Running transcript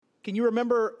Can you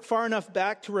remember far enough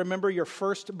back to remember your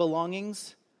first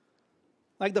belongings?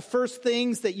 Like the first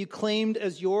things that you claimed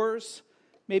as yours?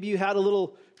 Maybe you had a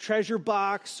little treasure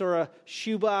box or a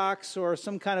shoe box or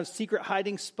some kind of secret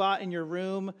hiding spot in your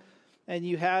room, and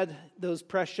you had those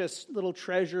precious little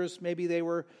treasures. Maybe it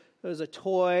was a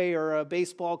toy or a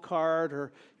baseball card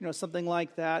or something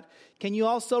like that. Can you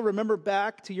also remember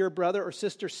back to your brother or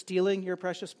sister stealing your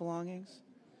precious belongings?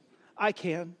 I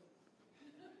can.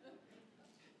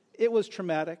 It was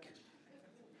traumatic.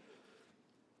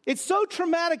 It's so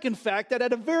traumatic, in fact, that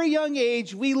at a very young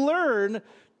age, we learn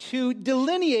to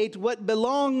delineate what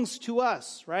belongs to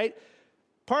us, right?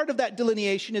 Part of that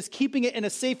delineation is keeping it in a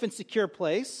safe and secure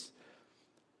place.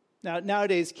 Now,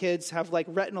 nowadays, kids have like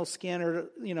retinal scanner,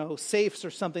 safes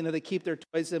or something that they keep their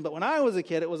toys in. But when I was a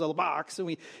kid, it was a box.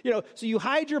 And so you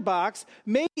hide your box.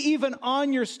 Maybe even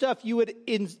on your stuff, you would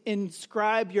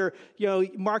inscribe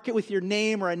mark it with your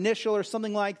name or initial or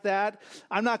something like that.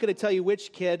 I'm not going to tell you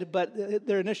which kid, but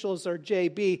their initials are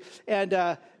JB.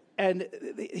 And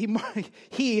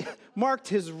he marked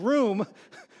his room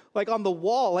like on the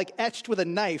wall, like etched with a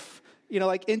knife,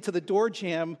 like into the door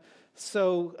jamb.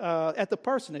 So at the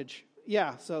parsonage.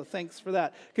 Yeah, so thanks for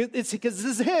that. Because this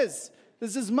is his.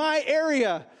 This is my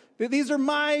area. These are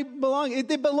my belongings.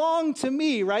 They belong to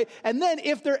me, right? And then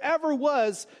if there ever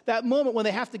was that moment when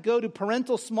they have to go to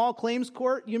parental small claims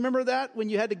court, you remember that? When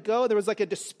you had to go, there was like a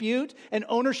dispute, an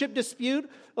ownership dispute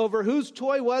over whose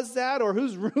toy was that or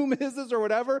whose room is this or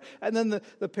whatever. And then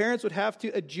the parents would have to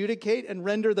adjudicate and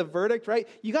render the verdict, right?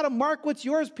 You got to mark what's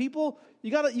yours, people. You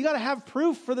got to have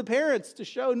proof for the parents to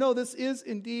show, no, this is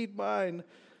indeed mine.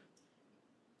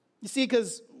 You see,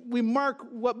 because we mark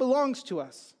what belongs to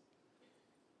us.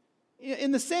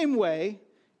 In the same way,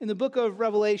 in the book of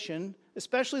Revelation,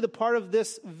 especially the part of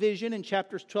this vision in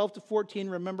chapters 12 to 14,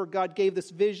 remember God gave this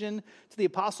vision to the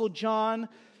Apostle John.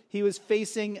 He was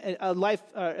facing a life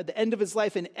at the end of his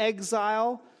life in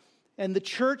exile. And the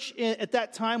church at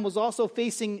that time was also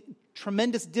facing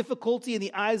tremendous difficulty in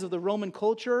the eyes of the Roman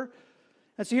culture.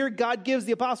 And so here God gives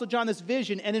the Apostle John this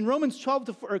vision. And in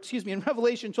in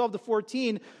Revelation 12 to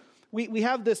 14, we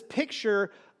have this picture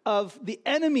of the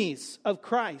enemies of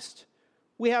Christ.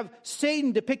 We have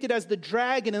Satan depicted as the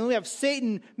dragon, and then we have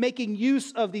Satan making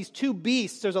use of these two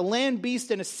beasts. There's a land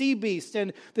beast and a sea beast,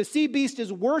 and the sea beast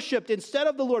is worshipped instead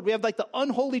of the Lord. We have like the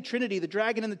unholy trinity, the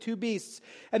dragon and the two beasts.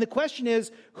 And the question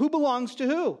is, who belongs to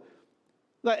who?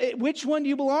 Which one do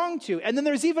you belong to? And then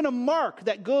there's even a mark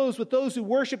that goes with those who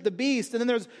worship the beast. And then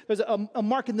there's a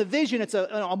mark in the vision. It's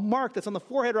a mark that's on the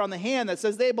forehead or on the hand that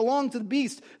says they belong to the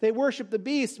beast. They worship the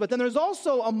beast. But then there's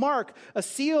also a mark, a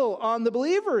seal on the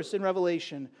believers in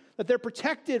Revelation, that they're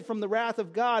protected from the wrath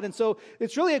of God. And so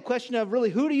it's really a question of really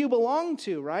who do you belong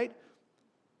to, right?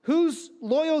 Who's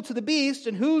loyal to the beast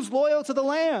and who's loyal to the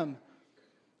Lamb?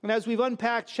 And as we've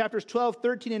unpacked chapters 12,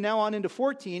 13, and now on into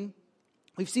 14,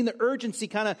 we've seen the urgency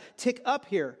kind of tick up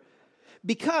here.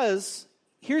 Because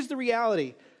here's the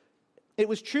reality. It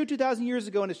was true 2,000 years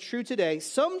ago and it's true today.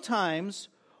 Sometimes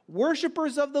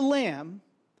worshipers of the Lamb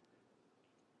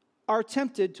are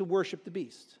tempted to worship the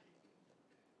beast.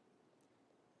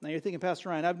 Now you're thinking, Pastor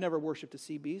Ryan, I've never worshiped a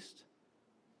sea beast.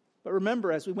 But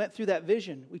remember, as we went through that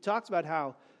vision, we talked about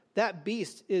how that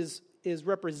beast is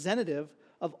representative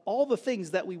of all the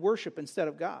things that we worship instead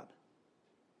of God.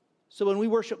 So when we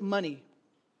worship money,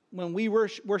 when we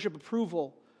worship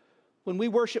approval, when we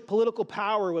worship political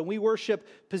power, when we worship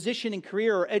position in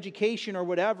career or education or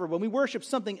whatever, when we worship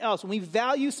something else, when we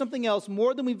value something else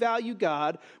more than we value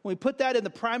God, when we put that in the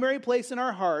primary place in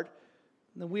our heart,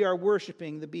 then we are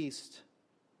worshiping the beast.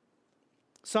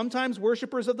 Sometimes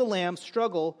worshipers of the Lamb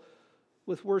struggle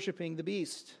with worshiping the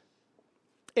beast.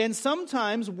 And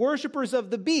sometimes worshipers of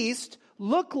the beast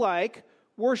look like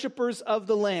worshipers of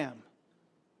the Lamb.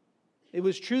 It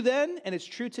was true then, and it's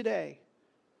true today.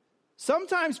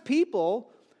 Sometimes people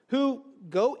who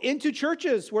go into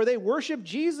churches where they worship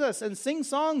Jesus and sing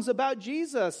songs about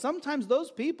Jesus, sometimes those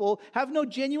people have no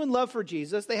genuine love for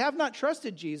Jesus. They have not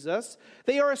trusted Jesus.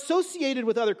 They are associated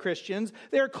with other Christians.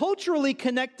 They are culturally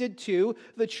connected to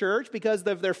the church because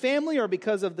of their family or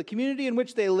because of the community in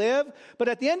which they live. But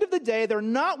at the end of the day, they're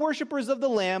not worshipers of the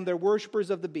Lamb. They're worshipers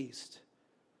of the beast.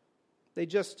 They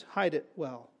just hide it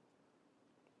well.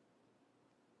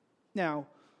 Now,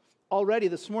 already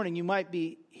this morning, you might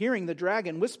be hearing the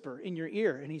dragon whisper in your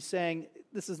ear, and he's saying,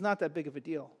 this is not that big of a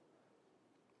deal.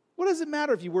 What does it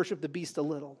matter if you worship the beast a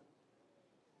little?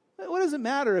 What does it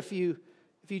matter if you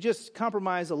just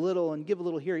compromise a little and give a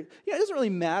little here? It doesn't really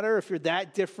matter if you're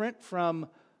that different from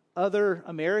other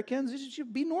Americans. You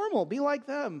should be normal, be like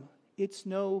them. It's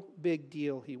no big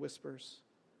deal, he whispers.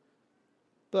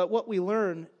 But what we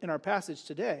learn in our passage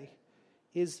today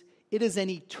is it is an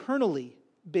eternally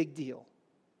big deal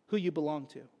who you belong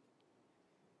to.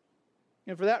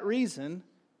 And for that reason,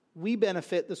 we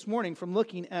benefit this morning from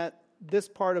looking at this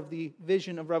part of the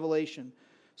vision of Revelation.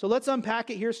 So let's unpack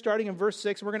it here, starting in verse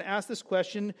 6. We're going to ask this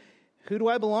question: who do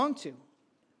I belong to?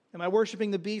 Am I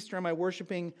worshiping the beast or am I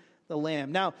worshiping the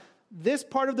Lamb? Now, this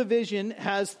part of the vision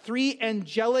has three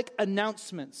angelic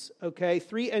announcements, okay?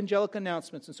 Three angelic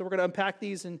announcements. And so we're going to unpack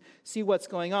these and see what's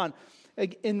going on.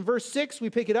 In verse 6, we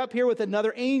pick it up here with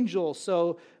another angel.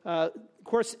 So, of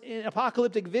course, in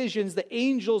apocalyptic visions, the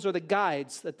angels are the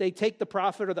guides, that they take the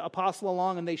prophet or the apostle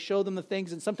along and they show them the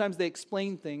things, and sometimes they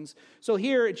explain things. So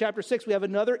here in chapter 6, we have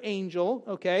another angel,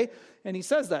 okay? And he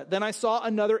says that. Then I saw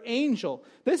another angel.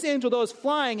 This angel, though, is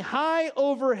flying high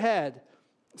overhead.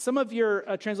 Some of your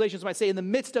translations might say in the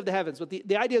midst of the heavens, but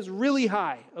the idea is really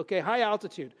high, okay, high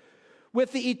altitude.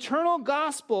 With the eternal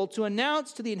gospel to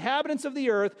announce to the inhabitants of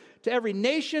the earth, to every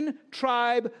nation,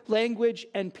 tribe, language,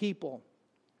 and people.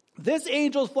 This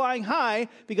angel is flying high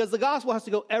because the gospel has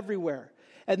to go everywhere.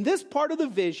 And this part of the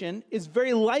vision is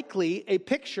very likely a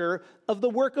picture of the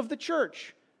work of the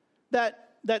church. That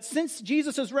since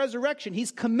Jesus' resurrection,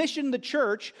 he's commissioned the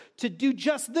church to do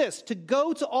just this, to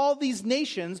go to all these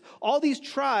nations, all these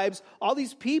tribes, all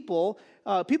these people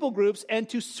groups, and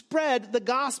to spread the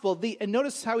gospel. And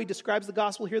notice how he describes the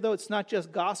gospel here, though. It's not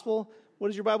just gospel. What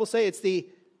does your Bible say? It's the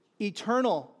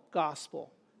eternal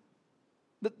gospel.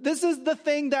 This is the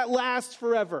thing that lasts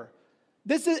forever.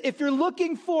 This is, if you're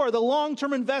looking for the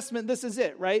long-term investment, this is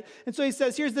it, right? And so he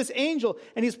says, here's this angel,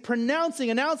 and he's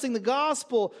announcing the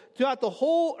gospel throughout the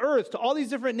whole earth, to all these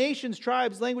different nations,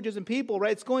 tribes, languages, and people,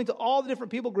 right? It's going to all the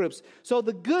different people groups. So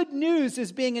the good news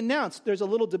is being announced. There's a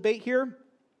little debate here.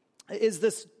 Is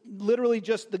this literally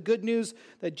just the good news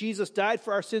that Jesus died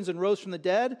for our sins and rose from the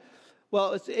dead?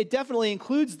 Well, it definitely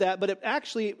includes that, but it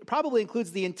actually probably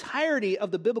includes the entirety of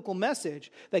the biblical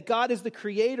message, that God is the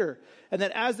creator, and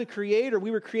that as the creator, we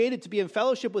were created to be in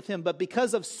fellowship with him, but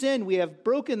because of sin, we have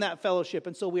broken that fellowship,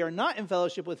 and so we are not in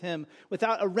fellowship with him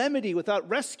without a remedy, without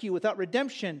rescue, without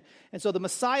redemption. And so the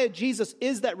Messiah, Jesus,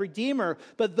 is that Redeemer,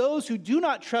 but those who do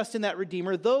not trust in that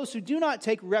Redeemer, those who do not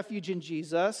take refuge in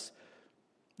Jesus,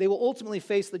 they will ultimately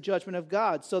face the judgment of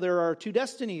God. So there are two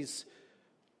destinies.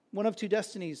 One of two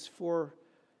destinies for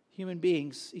human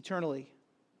beings eternally.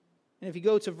 And if you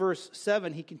go to verse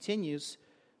 7, he continues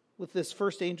with this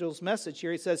first angel's message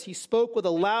here. He says, he spoke with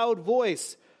a loud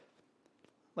voice.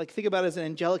 Like, think about it as an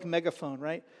angelic megaphone,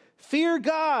 right? Fear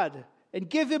God and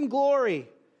give him glory,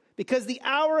 because the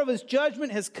hour of his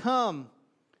judgment has come.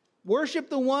 Worship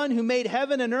the one who made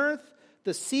heaven and earth,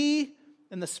 the sea,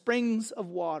 and the springs of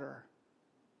water.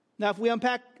 Now, if we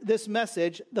unpack this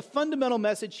message, the fundamental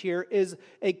message here is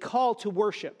a call to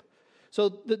worship. So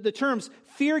the terms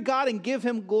fear God and give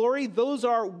him glory, those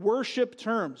are worship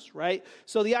terms, right?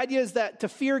 So the idea is that to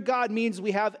fear God means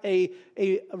we have a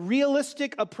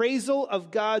realistic appraisal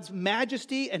of God's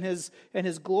majesty and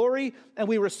his glory, and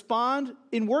we respond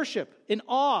in worship, in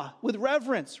awe, with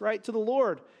reverence, right, to the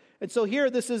Lord. And so here,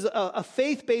 this is a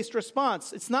faith-based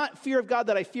response. It's not fear of God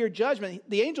that I fear judgment.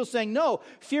 The angel's saying, no,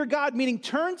 fear God, meaning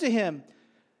turn to him.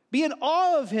 Be in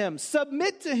awe of him.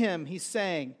 Submit to him, he's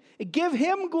saying. Give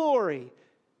him glory.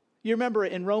 You remember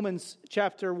in Romans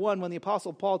chapter 1, when the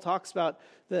Apostle Paul talks about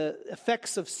the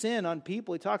effects of sin on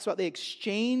people, he talks about they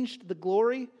exchanged the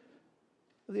glory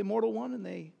of the immortal one, and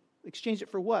they exchanged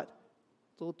it for what?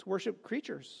 To worship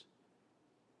creatures,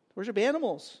 to worship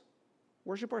animals,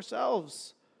 worship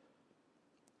ourselves.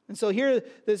 And so here,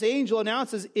 this angel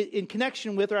announces in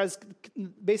connection with, or as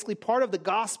basically part of the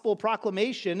gospel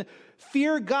proclamation,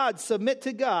 fear God, submit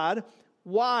to God.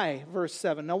 Why? Verse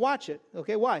 7. Now watch it.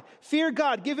 Okay, why? Fear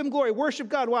God, give him glory, worship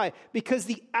God. Why? Because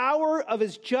the hour of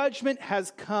his judgment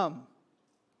has come.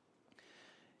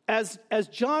 As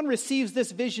John receives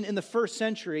this vision in the first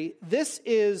century, this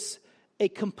is a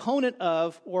component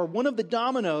of, or one of the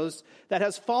dominoes that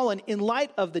has fallen in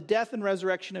light of the death and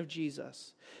resurrection of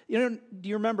Jesus. You know, do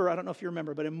you remember, I don't know if you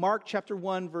remember, but in Mark chapter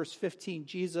 1, verse 15,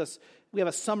 we have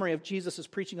a summary of Jesus'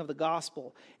 preaching of the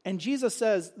gospel. And Jesus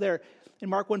says there in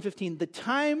Mark 1:15, the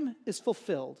time is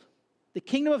fulfilled. The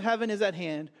kingdom of heaven is at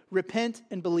hand. Repent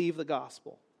and believe the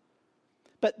gospel.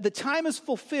 But the time is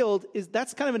fulfilled,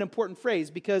 that's kind of an important phrase,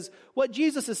 because what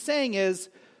Jesus is saying is,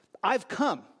 I've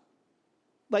come.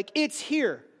 Like, it's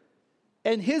here.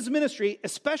 And his ministry,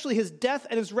 especially his death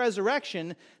and his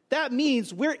resurrection, that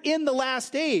means we're in the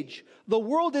last age. The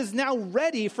world is now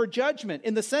ready for judgment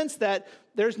in the sense that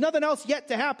there's nothing else yet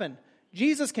to happen.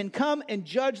 Jesus can come and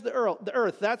judge the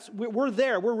earth. We're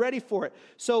there. We're ready for it.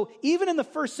 So even in the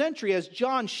first century, as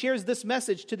John shares this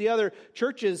message to the other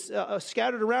churches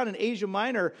scattered around in Asia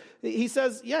Minor, he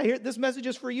says, here, this message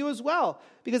is for you as well,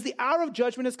 because the hour of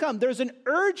judgment has come. There's an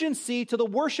urgency to the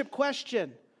worship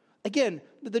question. Again,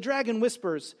 the dragon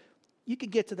whispers, you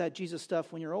could get to that Jesus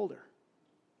stuff when you're older.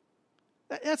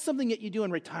 That's something that you do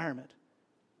in retirement.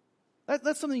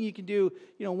 That's something you can do,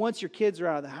 once your kids are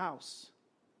out of the house.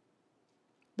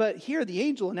 But here the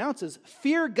angel announces,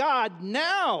 fear God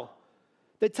now.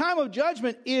 The time of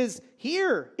judgment is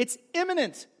here. It's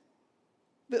imminent.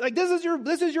 Like this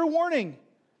is your warning.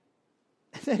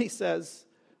 And then he says,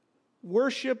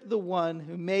 worship the one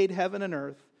who made heaven and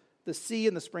earth, the sea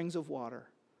and the springs of water.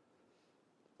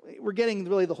 We're getting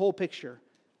really the whole picture,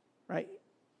 right?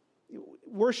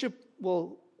 Worship,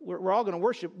 well, we're all going to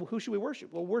worship. Well, who should we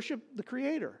worship? Well, worship the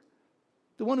Creator,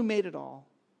 the one who made it all.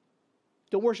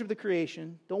 Don't worship the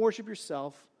creation. Don't worship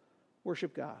yourself.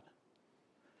 Worship God.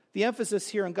 The emphasis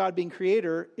here on God being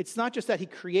creator, it's not just that he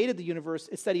created the universe,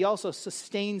 it's that he also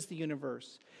sustains the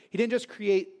universe. He didn't just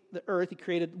create the earth, he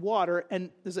created water. And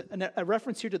there's a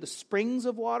reference here to the springs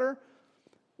of water.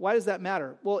 Why does that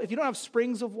matter? Well, if you don't have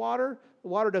springs of water, the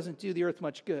water doesn't do the earth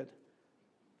much good.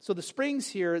 So the springs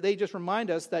here, they just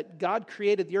remind us that God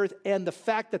created the earth and the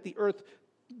fact that the earth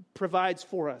provides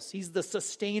for us. He's the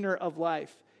sustainer of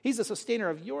life. He's the sustainer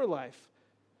of your life.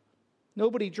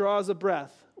 Nobody draws a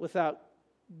breath without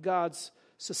God's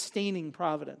sustaining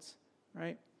providence,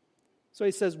 right? So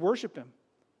he says, worship him.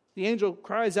 The angel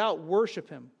cries out, worship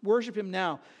him. Worship him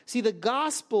now. See, the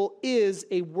gospel is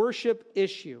a worship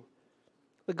issue.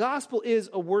 The gospel is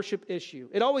a worship issue.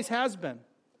 It always has been.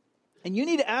 And you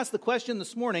need to ask the question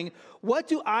this morning, what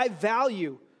do I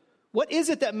value? What is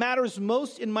it that matters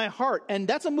most in my heart? And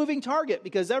that's a moving target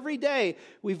because every day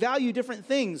we value different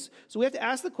things. So we have to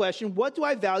ask the question, what do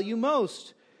I value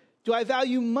most? Do I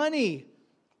value money?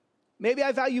 Maybe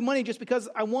I value money just because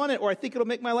I want it, or I think it'll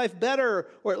make my life better,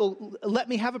 or it'll let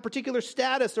me have a particular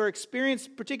status or experience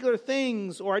particular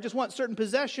things, or I just want certain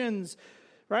possessions,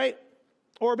 right?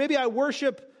 Or maybe I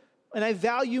worship and I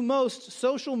value most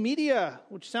social media,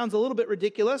 which sounds a little bit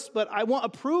ridiculous, but I want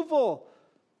approval.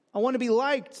 I want to be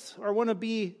liked, or I want to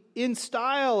be in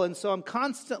style, and so I'm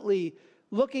constantly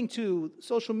looking to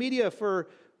social media for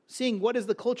seeing what is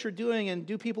the culture doing and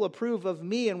do people approve of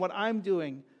me and what I'm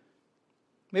doing.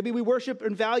 Maybe we worship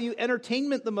and value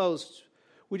entertainment the most.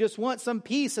 We just want some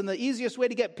peace, and the easiest way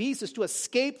to get peace is to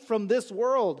escape from this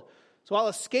world. So I'll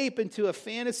escape into a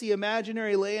fantasy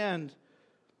imaginary land.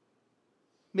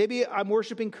 Maybe I'm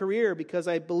worshiping career because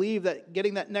I believe that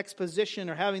getting that next position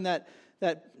or having that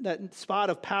spot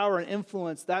of power and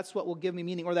influence, that's what will give me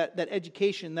meaning, or that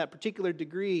education, that particular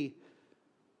degree.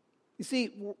 You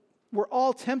see, we're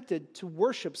all tempted to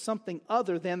worship something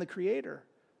other than the Creator.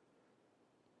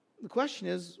 The question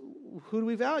is, who do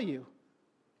we value?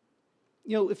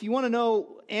 If you want to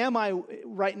know, am I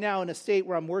right now in a state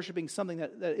where I'm worshiping something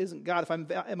that isn't God?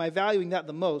 Am I valuing that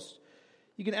the most?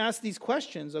 You can ask these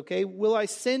questions, okay? Will I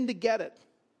sin to get it?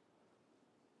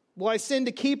 Will I sin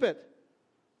to keep it?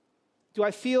 Do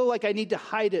I feel like I need to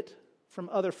hide it from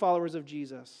other followers of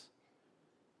Jesus?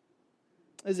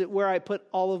 Is it where I put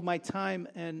all of my time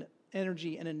and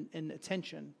energy and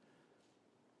attention?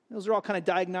 Those are all kind of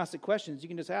diagnostic questions. You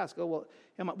can just ask, what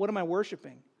am I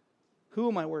worshiping? Who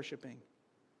am I worshiping?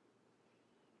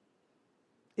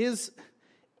 Is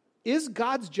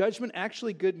God's judgment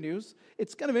actually good news?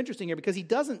 It's kind of interesting here because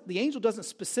the angel doesn't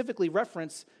specifically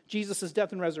reference Jesus'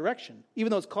 death and resurrection,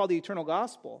 even though it's called the eternal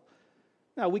gospel.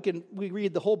 Now, we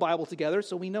read the whole Bible together,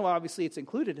 so we know obviously it's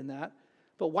included in that.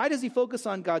 But why does he focus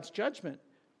on God's judgment?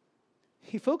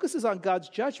 He focuses on God's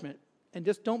judgment, and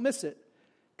just don't miss it,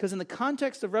 because in the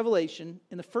context of Revelation,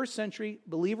 in the first century,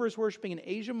 believers worshiping in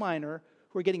Asia Minor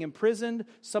who are getting imprisoned,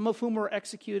 some of whom were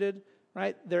executed,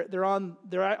 right? They're on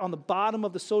the bottom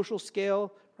of the social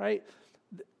scale, right?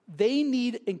 They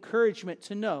need encouragement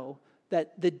to know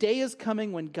that the day is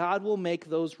coming when God will make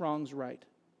those wrongs right.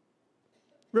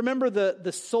 Remember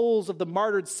the souls of the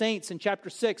martyred saints in chapter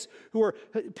 6 who are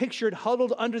pictured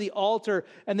huddled under the altar,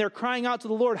 and they're crying out to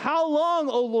the Lord, "How long,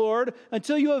 O Lord,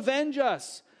 until you avenge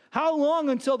us? How long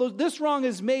until this wrong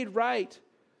is made right?"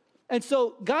 And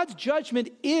so God's judgment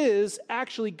is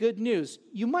actually good news.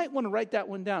 You might want to write that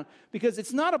one down because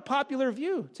it's not a popular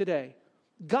view today.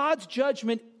 God's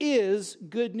judgment is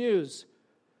good news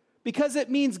because it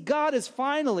means God is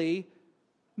finally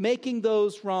making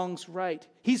those wrongs right.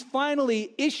 He's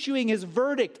finally issuing his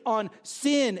verdict on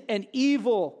sin and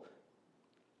evil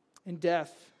and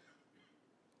death,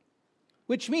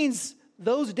 which means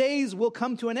those days will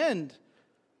come to an end.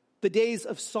 the days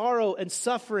of sorrow and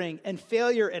suffering and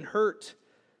failure and hurt.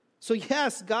 So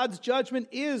yes, God's judgment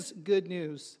is good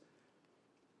news.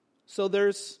 So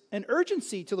there's an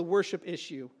urgency to the worship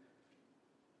issue.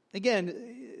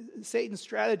 Again, Satan's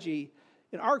strategy,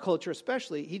 in our culture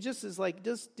especially, he just is like,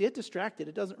 just get distracted.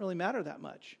 It doesn't really matter that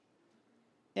much.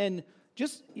 And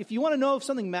just, if you want to know if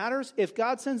something matters, if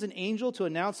God sends an angel to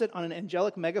announce it on an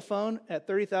angelic megaphone at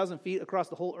 30,000 feet across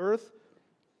the whole earth,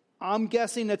 I'm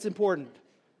guessing that's important,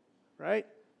 right?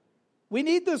 We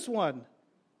need this one.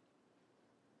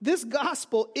 This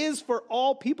gospel is for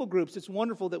all people groups. It's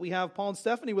wonderful that we have Paul and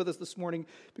Stephanie with us this morning,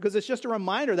 because it's just a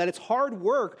reminder that it's hard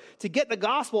work to get the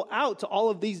gospel out to all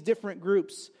of these different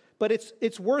groups. But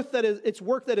it's work that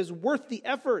is worth the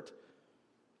effort.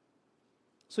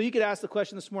 So you could ask the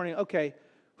question this morning, okay,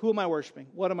 who am I worshiping?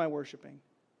 What am I worshiping?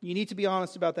 You need to be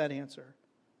honest about that answer.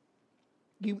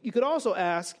 You could also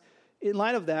ask, in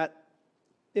light of that,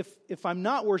 if I'm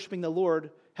not worshiping the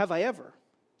Lord, have I ever?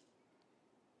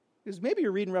 Because maybe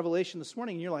you're reading Revelation this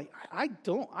morning and you're like,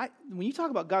 when you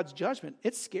talk about God's judgment,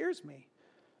 it scares me.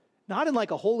 Not in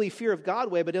like a holy fear of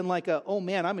God way, but in like a, oh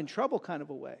man, I'm in trouble kind of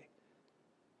a way.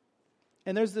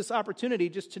 And there's this opportunity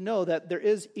just to know that there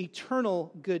is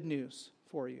eternal good news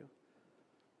for you.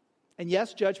 And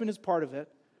yes, judgment is part of it,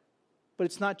 but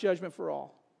it's not judgment for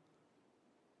all.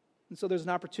 And so there's an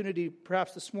opportunity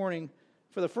perhaps this morning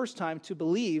for the first time to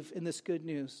believe in this good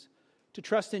news, to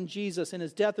trust in Jesus and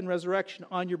his death and resurrection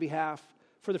on your behalf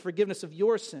for the forgiveness of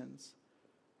your sins.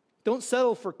 Don't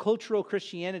settle for cultural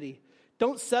Christianity.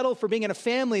 Don't settle for being in a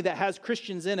family that has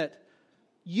Christians in it.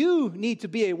 You need to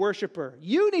be a worshiper.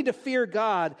 You need to fear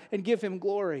God and give him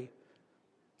glory.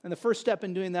 And the first step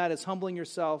in doing that is humbling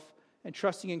yourself and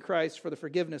trusting in Christ for the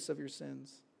forgiveness of your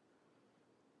sins.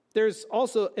 There's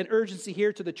also an urgency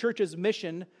here to the church's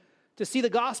mission to see the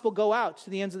gospel go out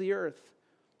to the ends of the earth.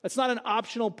 That's not an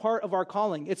optional part of our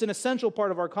calling. It's an essential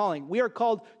part of our calling. We are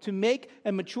called to make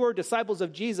and mature disciples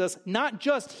of Jesus, not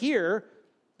just here,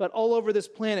 but all over this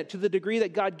planet, to the degree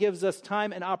that God gives us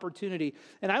time and opportunity.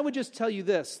 And I would just tell you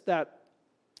this, that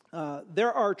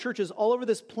there are churches all over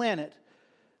this planet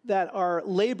that are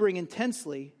laboring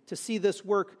intensely to see this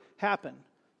work happen,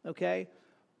 okay?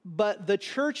 But the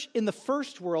church in the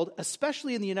first world,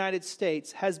 especially in the United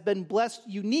States, has been blessed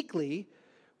uniquely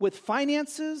with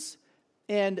finances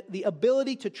and the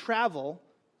ability to travel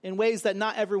in ways that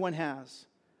not everyone has.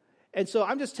 And so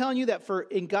I'm just telling you that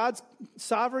in God's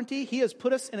sovereignty, he has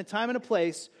put us in a time and a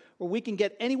place where we can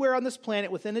get anywhere on this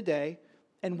planet within a day,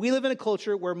 and we live in a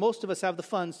culture where most of us have the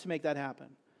funds to make that happen.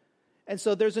 And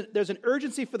so there's an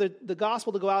urgency for the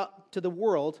gospel to go out to the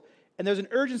world, and there's an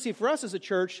urgency for us as a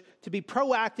church to be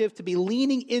proactive, to be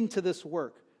leaning into this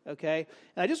work. Okay?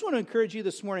 And I just want to encourage you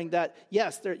this morning that,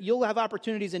 yes, you'll have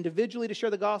opportunities individually to share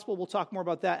the gospel. We'll talk more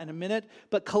about that in a minute.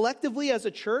 But collectively as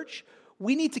a church,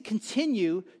 we need to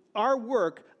continue our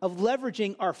work of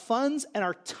leveraging our funds and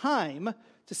our time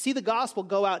to see the gospel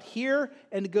go out here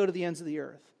and to go to the ends of the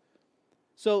earth.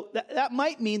 So that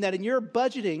might mean that in your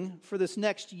budgeting for this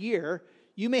next year,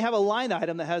 you may have a line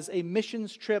item that has a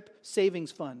missions trip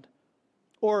savings fund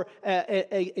or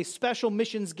a special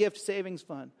missions gift savings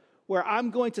fund, where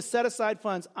I'm going to set aside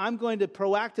funds, I'm going to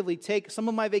proactively take some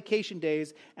of my vacation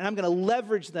days, and I'm going to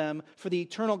leverage them for the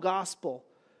eternal gospel.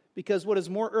 Because what is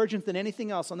more urgent than anything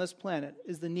else on this planet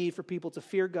is the need for people to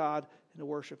fear God and to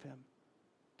worship him,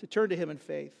 to turn to him in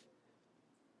faith.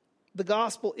 The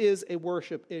gospel is a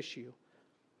worship issue.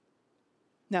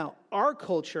 Now, our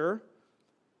culture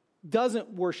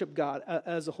doesn't worship God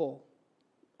as a whole,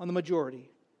 on the majority.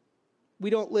 We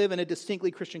don't live in a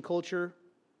distinctly Christian culture.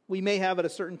 We may have at a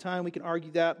certain time, we can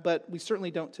argue that, but we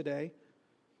certainly don't today.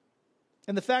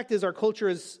 And the fact is, our culture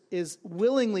is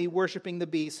willingly worshiping the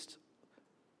beast.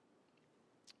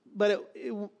 But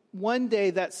one day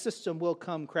that system will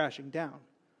come crashing down.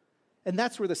 And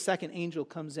that's where the second angel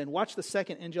comes in. Watch the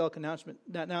second angelic announcement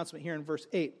here in verse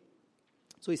 8.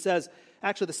 So he says,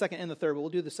 actually the second and the third, but we'll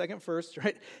do the second first,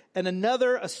 right? And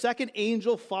a second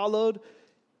angel followed,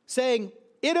 saying,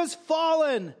 "It has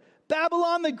fallen!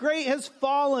 Babylon the Great has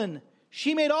fallen.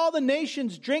 She made all the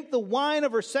nations drink the wine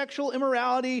of her sexual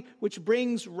immorality, which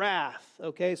brings wrath."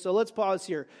 Okay, so let's pause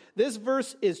here. This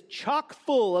verse is chock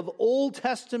full of Old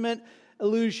Testament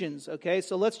allusions. Okay,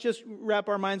 so let's just wrap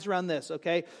our minds around this.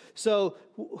 Okay, so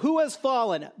who has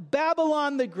fallen?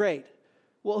 Babylon the Great.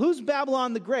 Well, who's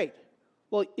Babylon the Great?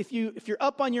 Well, if you're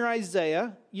up on your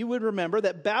Isaiah, you would remember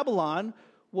that Babylon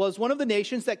was one of the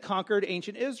nations that conquered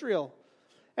ancient Israel.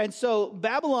 And so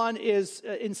Babylon is,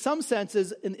 in some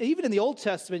senses, even in the Old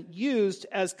Testament, used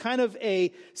as kind of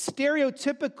a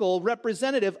stereotypical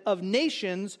representative of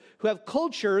nations who have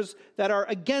cultures that are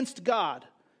against God.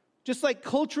 Just like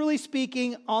culturally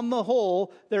speaking, on the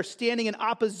whole, they're standing in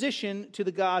opposition to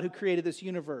the God who created this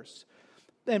universe.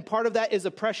 And part of that is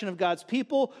oppression of God's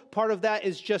people. Part of that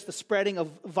is just the spreading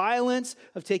of violence,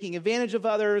 of taking advantage of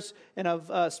others, and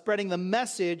of spreading the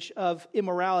message of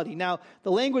immorality. Now,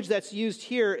 the language that's used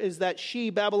here is that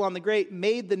she, Babylon the Great,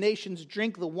 made the nations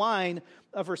drink the wine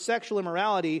of her sexual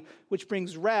immorality, which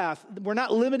brings wrath. We're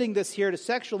not limiting this here to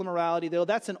sexual immorality, though.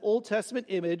 That's an Old Testament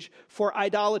image for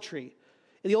idolatry.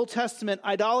 In the Old Testament,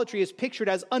 idolatry is pictured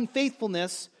as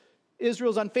unfaithfulness,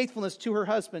 Israel's unfaithfulness to her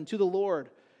husband, to the Lord.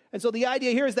 And so the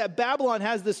idea here is that Babylon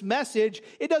has this message.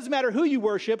 It doesn't matter who you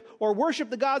worship, or worship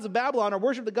the gods of Babylon, or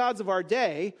worship the gods of our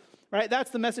day, right?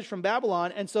 That's the message from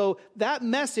Babylon. And so that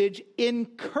message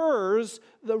incurs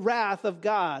the wrath of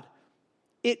God.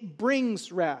 It brings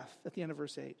wrath at the end of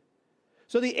verse 8.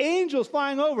 So the angel's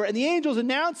flying over, and the angel's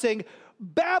announcing,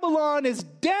 Babylon is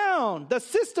down. The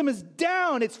system is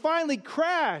down. It's finally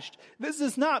crashed. This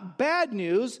is not bad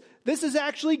news. This is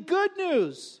actually good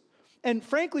news. And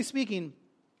frankly speaking,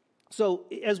 so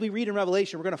as we read in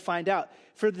Revelation, we're going to find out.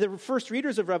 For the first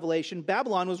readers of Revelation,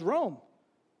 Babylon was Rome.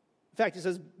 In fact, it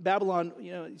says Babylon,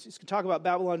 he's can talk about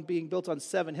Babylon being built on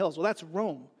 7 hills. Well, that's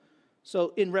Rome.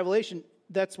 So in Revelation,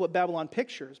 that's what Babylon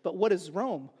pictures. But what is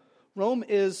Rome? Rome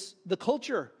is the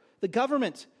culture, the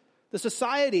government, the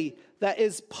society that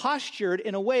is postured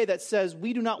in a way that says,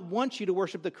 we do not want you to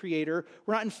worship the Creator.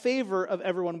 We're not in favor of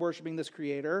everyone worshiping this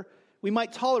Creator. We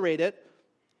might tolerate it,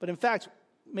 but in fact,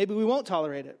 maybe we won't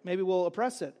tolerate it. Maybe we'll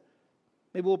oppress it.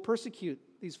 Maybe we'll persecute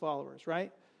these followers,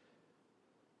 right?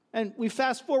 And we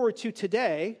fast forward to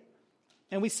today,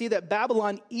 and we see that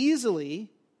Babylon easily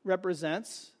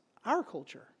represents our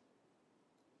culture.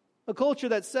 A culture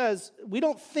that says, we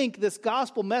don't think this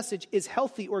gospel message is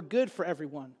healthy or good for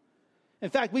everyone.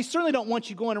 In fact, we certainly don't want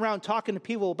you going around talking to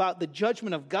people about the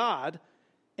judgment of God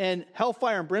and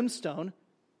hellfire and brimstone.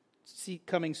 See,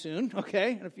 coming soon,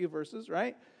 okay, in a few verses,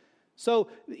 right? So,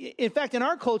 in fact, in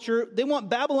our culture, they want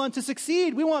Babylon to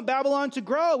succeed. We want Babylon to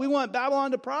grow. We want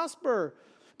Babylon to prosper.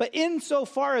 But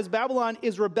insofar as Babylon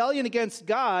is rebellion against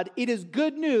God, it is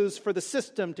good news for the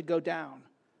system to go down.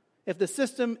 If the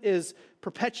system is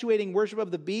perpetuating worship of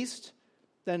the beast,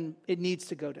 then it needs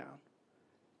to go down.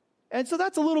 And so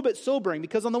that's a little bit sobering,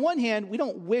 because on the one hand, we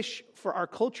don't wish for our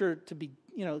culture to be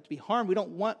harmed. We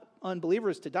don't want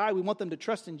unbelievers to die. We want them to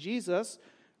trust in Jesus.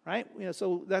 Right?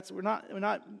 So we're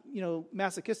not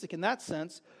masochistic in that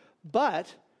sense.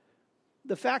 But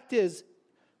the fact is,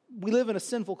 we live in a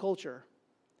sinful culture.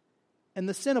 And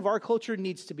the sin of our culture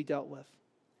needs to be dealt with.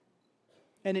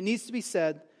 And it needs to be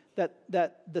said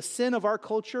that the sin of our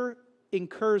culture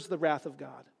incurs the wrath of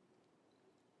God.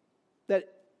 That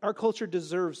our culture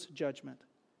deserves judgment.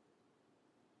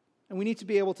 And we need to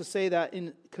be able to say that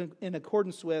in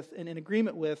accordance with and in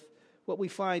agreement with what we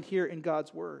find here in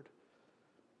God's Word.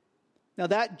 Now,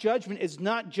 that judgment is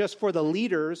not just for the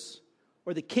leaders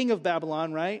or the king of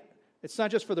Babylon, right? It's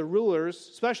not just for the rulers,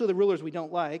 especially the rulers we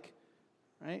don't like,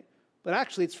 right? But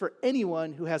actually, it's for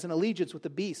anyone who has an allegiance with the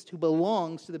beast, who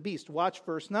belongs to the beast. Watch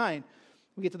verse 9.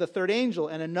 We get to the third angel,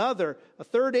 and a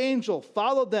third angel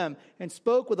followed them and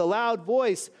spoke with a loud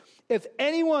voice. If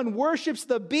anyone worships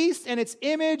the beast and its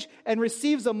image and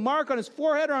receives a mark on his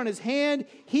forehead or on his hand,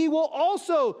 he will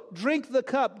also drink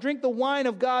the wine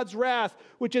of God's wrath,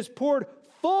 which is poured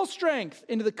full strength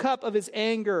into the cup of his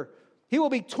anger. He will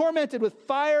be tormented with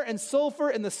fire and sulfur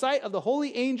in the sight of the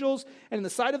holy angels and in the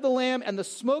sight of the Lamb, and the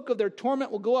smoke of their torment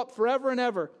will go up forever and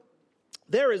ever.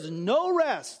 There is no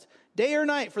rest, day or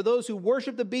night, for those who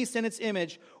worship the beast and its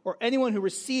image, or anyone who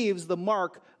receives the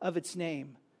mark of its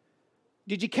name.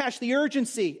 Did you catch the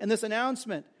urgency in this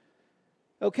announcement?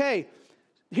 Okay,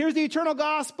 here's the eternal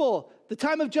gospel. The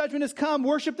time of judgment has come.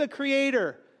 Worship the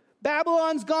Creator.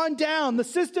 Babylon's gone down. The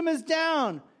system is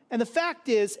down. And the fact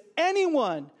is,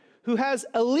 anyone who has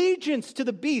allegiance to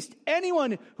the beast,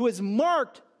 anyone who is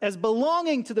marked as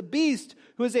belonging to the beast,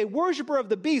 who is a worshiper of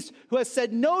the beast, who has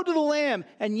said no to the Lamb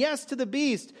and yes to the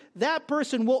beast, that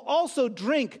person will also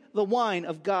drink the wine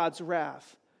of God's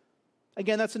wrath.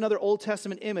 Again, that's another Old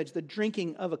Testament image, the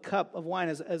drinking of a cup of wine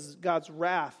as God's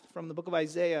wrath from the book of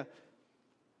Isaiah.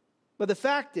 But the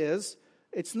fact is,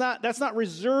 that's not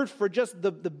reserved for just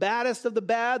the baddest of the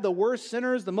bad, the worst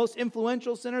sinners, the most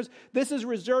influential sinners. This is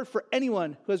reserved for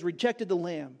anyone who has rejected the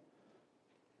Lamb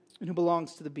and who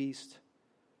belongs to the beast.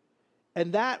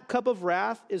 And that cup of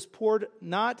wrath is poured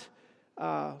not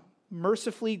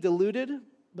mercifully diluted,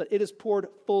 but it is poured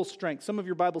full strength. Some of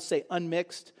your Bibles say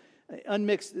unmixed.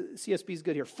 Unmixed, CSB is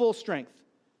good here. Full strength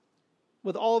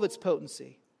with all of its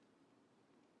potency.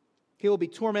 He will be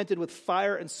tormented with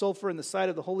fire and sulfur in the sight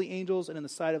of the holy angels and in the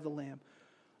sight of the Lamb.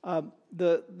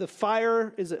 The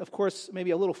fire is, of course,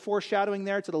 maybe a little foreshadowing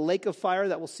there to the lake of fire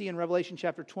that we'll see in Revelation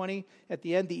chapter 20 at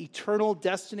the end, the eternal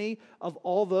destiny of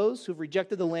all those who've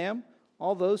rejected the Lamb,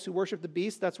 all those who worship the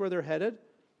beast. That's where they're headed.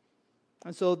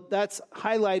 And so that's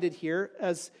highlighted here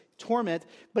as torment,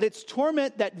 but it's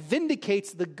torment that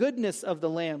vindicates the goodness of the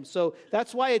Lamb. So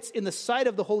that's why it's in the sight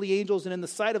of the holy angels and in the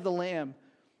sight of the Lamb.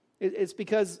 It's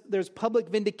because there's public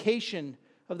vindication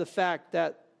of the fact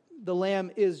that the Lamb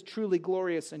is truly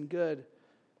glorious and good.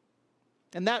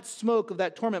 And that smoke of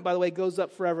that torment, by the way, goes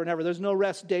up forever and ever. There's no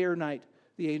rest day or night,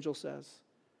 the angel says,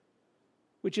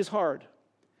 which is hard.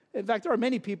 In fact, there are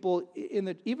many people,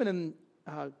 even in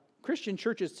Christian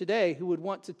churches today, who would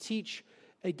want to teach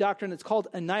a doctrine that's called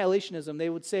annihilationism. They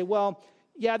would say, well,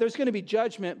 yeah, there's going to be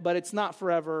judgment, but it's not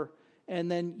forever,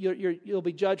 and then you'll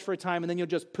be judged for a time, and then you'll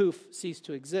just, poof, cease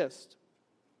to exist.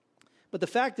 But the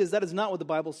fact is, that is not what the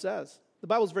Bible says. The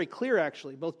Bible is very clear,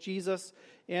 actually. Both Jesus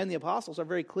and the apostles are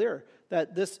very clear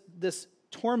that this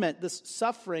torment, this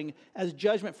suffering as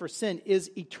judgment for sin is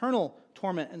eternal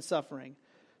torment and suffering.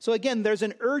 So again, there's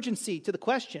an urgency to the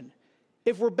question.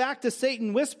 If we're back to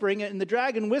Satan whispering and the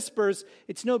dragon whispers,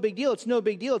 it's no big deal, it's no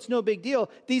big deal, it's no big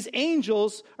deal. These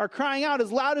angels are crying out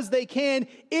as loud as they can,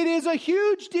 it is a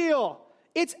huge deal.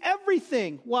 It's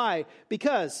everything. Why?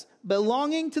 Because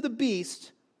belonging to the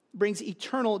beast brings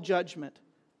eternal judgment.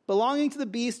 Belonging to the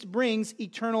beast brings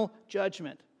eternal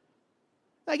judgment.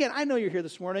 Again, I know you're here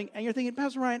this morning and you're thinking,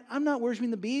 Pastor Ryan, I'm not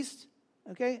worshiping the beast.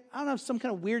 Okay? I don't have some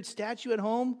kind of weird statue at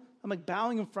home I'm like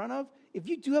bowing in front of. If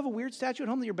you do have a weird statue at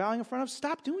home that you're bowing in front of,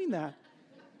 stop doing that.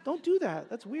 Don't do that.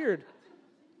 That's weird.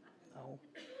 No.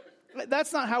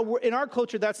 That's not how in our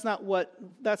culture, that's not what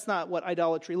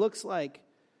idolatry looks like.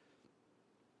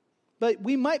 But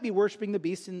we might be worshiping the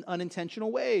beast in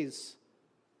unintentional ways.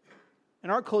 In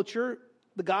our culture,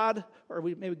 the god, or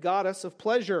maybe goddess of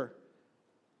pleasure.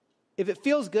 If it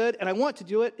feels good and I want to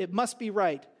do it, it must be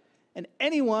right. And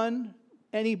anyone,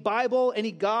 any Bible,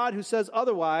 any God who says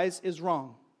otherwise is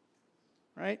wrong.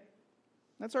 Right?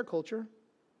 That's our culture.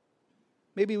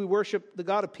 Maybe we worship the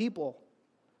God of people,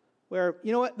 where,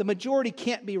 you know what, the majority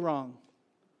can't be wrong.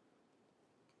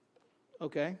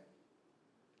 Okay.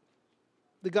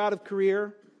 The God of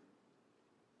career.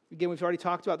 Again, we've already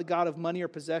talked about the God of money or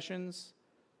possessions.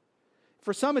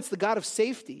 For some, it's the God of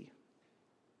safety,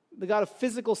 the God of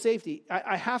physical safety.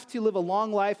 I have to live a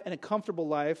long life and a comfortable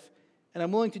life, and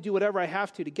I'm willing to do whatever I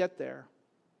have to get there.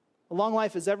 A long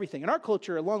life is everything. In our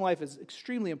culture, a long life is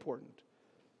extremely important.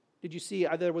 Did you see,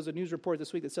 there was a news report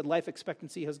this week that said life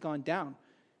expectancy has gone down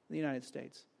in the United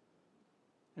States.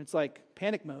 And it's like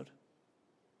panic mode.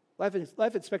 Life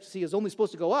expectancy is only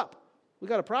supposed to go up. We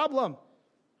got a problem.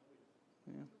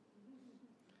 Yeah.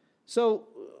 So,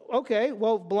 okay,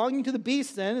 well, belonging to the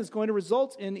beast then is going to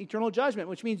result in eternal judgment,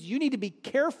 which means you need to be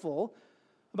careful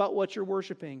about what you're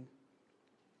worshiping.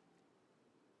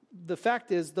 The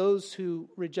fact is, those who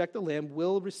reject the Lamb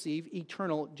will receive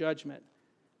eternal judgment.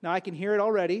 Now, I can hear it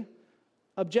already.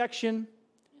 Objection.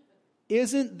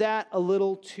 Isn't that a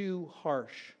little too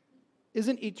harsh?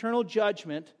 Isn't eternal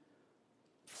judgment,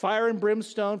 fire and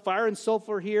brimstone, fire and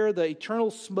sulfur here, the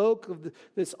eternal smoke of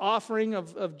this offering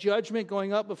of judgment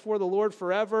going up before the Lord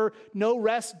forever, no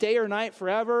rest day or night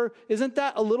forever, isn't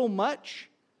that a little much?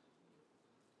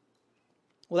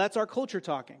 Well, that's our culture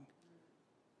talking.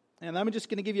 And I'm just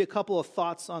going to give you a couple of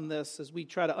thoughts on this as we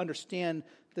try to understand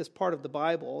this part of the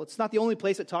Bible. It's not the only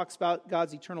place it talks about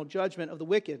God's eternal judgment of the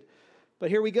wicked. But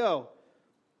here we go.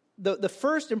 The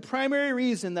first and primary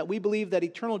reason that we believe that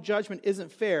eternal judgment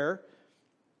isn't fair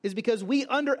is because we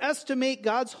underestimate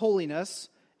God's holiness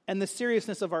and the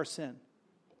seriousness of our sin.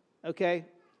 Okay?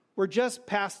 We're just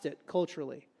past it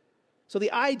culturally. So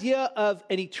the idea of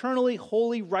an eternally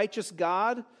holy, righteous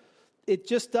God, it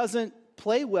just doesn't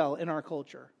play well in our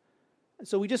culture.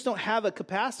 So we just don't have a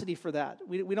capacity for that.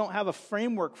 We don't have a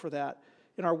framework for that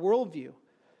in our worldview.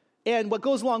 And what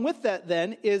goes along with that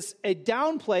then is a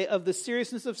downplay of the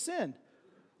seriousness of sin.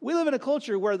 We live in a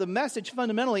culture where the message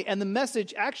fundamentally, and the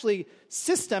message actually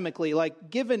systemically,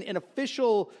 like given an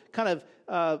official kind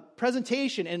of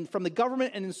presentation and from the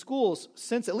government and in schools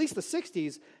since at least the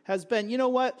 60s, has been, you know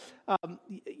what,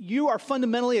 you are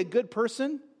fundamentally a good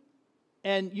person,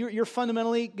 and you're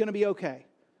fundamentally going to be okay.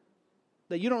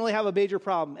 That you don't really have a major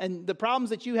problem. And the problems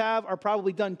that you have are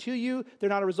probably done to you. They're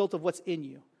not a result of what's in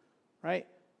you, right?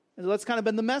 And that's kind of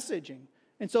been the messaging.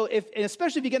 And so, and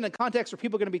especially if you get in a context where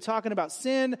people are going to be talking about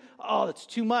sin, oh, that's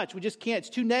too much. We just can't. It's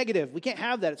too negative. We can't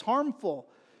have that. It's harmful.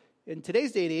 In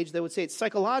today's day and age, they would say it's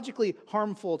psychologically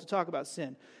harmful to talk about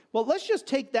sin. Well, let's just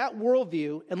take that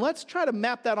worldview and let's try to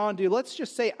map that onto, let's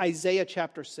just say Isaiah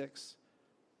chapter 6,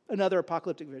 another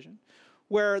apocalyptic vision,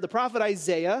 where the prophet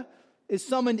Isaiah is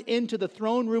summoned into the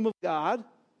throne room of God,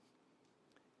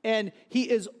 and he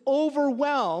is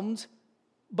overwhelmed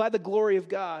by the glory of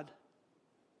God.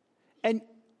 And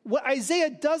what Isaiah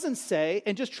doesn't say,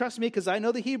 and just trust me because I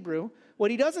know the Hebrew,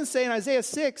 what he doesn't say in Isaiah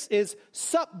 6 is,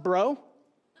 "Sup, bro."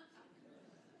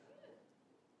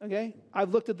 Okay?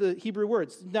 I've looked at the Hebrew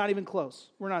words. Not even close.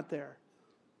 We're not there.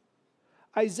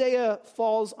 Isaiah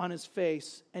falls on his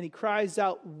face and he cries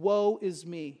out, "Woe is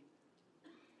me,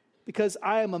 because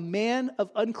I am a man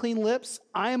of unclean lips.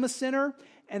 I am a sinner,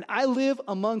 and I live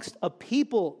amongst a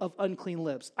people of unclean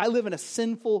lips. I live in a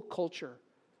sinful culture."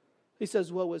 He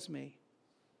says, "Woe is me."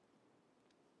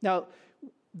 Now,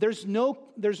 there's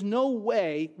no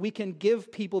way we can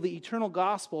give people the eternal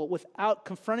gospel without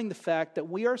confronting the fact that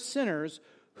we are sinners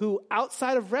who,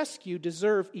 outside of rescue,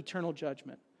 deserve eternal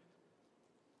judgment.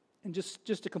 And just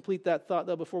to complete that thought,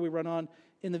 though, before we run on,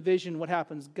 in the vision, what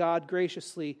happens? God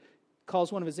graciously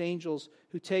calls one of his angels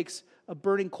who takes a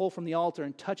burning coal from the altar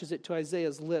and touches it to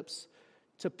Isaiah's lips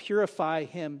to purify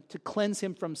him, to cleanse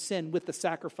him from sin with the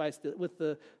sacrifice, with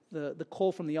the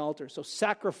coal from the altar. So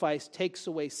sacrifice takes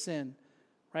away sin,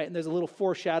 right? And there's a little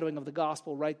foreshadowing of the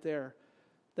gospel right there,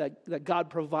 that God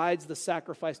provides the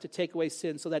sacrifice to take away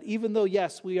sin, so that even though,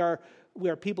 yes, we are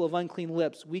people of unclean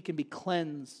lips, we can be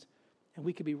cleansed and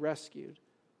we can be rescued.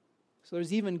 So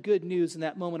there's even good news in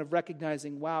that moment of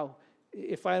recognizing, wow,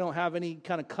 if I don't have any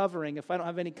kind of covering, if I don't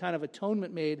have any kind of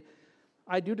atonement made,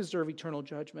 I do deserve eternal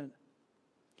judgment.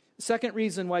 The second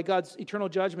reason why God's eternal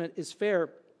judgment is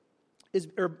fair,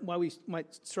 or why we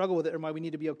might struggle with it, or why we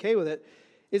need to be okay with it,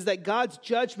 is that God's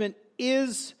judgment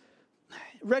is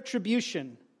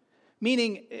retribution.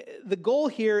 Meaning, the goal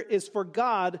here is for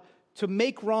God to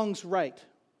make wrongs right.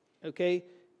 Okay?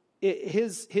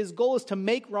 His goal is to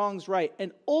make wrongs right.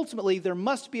 And ultimately, there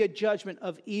must be a judgment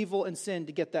of evil and sin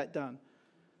to get that done.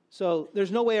 So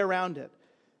there's no way around it.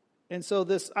 And so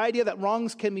this idea that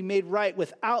wrongs can be made right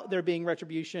without there being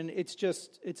retribution,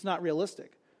 it's not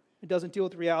realistic. It doesn't deal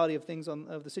with the reality of things,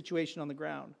 of the situation on the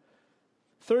ground.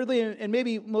 Thirdly, and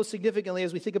maybe most significantly,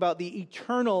 as we think about the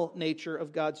eternal nature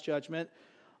of God's judgment,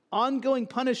 ongoing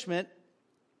punishment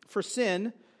for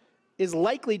sin is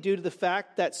likely due to the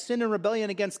fact that sin and rebellion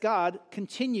against God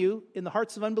continue in the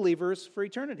hearts of unbelievers for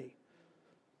eternity.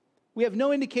 We have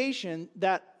no indication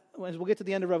that, as we'll get to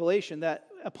the end of Revelation, that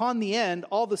upon the end,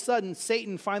 all of a sudden,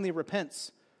 Satan finally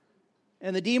repents.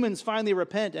 And the demons finally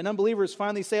repent, and unbelievers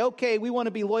finally say, okay, we want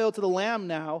to be loyal to the Lamb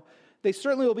now. They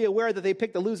certainly will be aware that they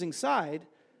picked the losing side.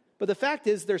 But the fact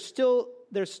is, there's still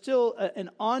an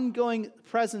ongoing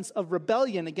presence of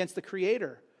rebellion against the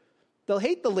Creator. They'll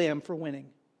hate the Lamb for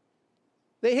winning.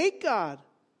 They hate God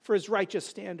for his righteous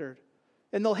standard.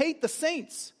 And they'll hate the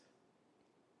saints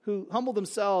who humbled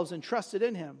themselves and trusted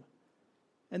in him.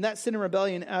 And that sin and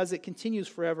rebellion, as it continues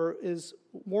forever,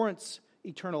 warrants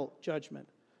eternal judgment.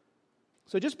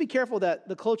 So just be careful that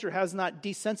the culture has not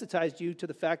desensitized you to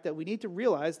the fact that we need to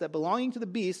realize that belonging to the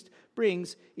beast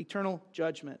brings eternal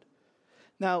judgment.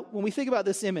 Now, when we think about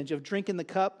this image of drinking the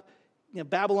cup,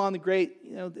 Babylon the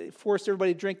Great, they forced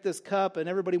everybody to drink this cup, and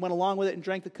everybody went along with it and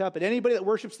drank the cup. And anybody that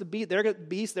worships the beast, they're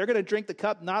going to drink the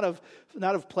cup not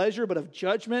of pleasure, but of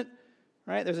judgment.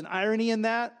 Right? There's an irony in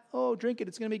that. Oh, drink it,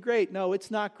 it's going to be great. No,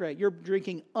 it's not great. You're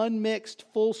drinking unmixed,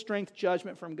 full-strength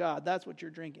judgment from God. That's what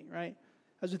you're drinking, right?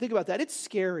 As we think about that, it's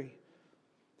scary.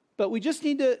 But we just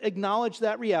need to acknowledge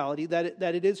that reality, that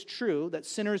it is true, that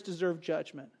sinners deserve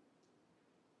judgment.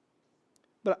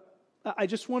 But I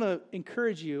just want to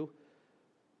encourage you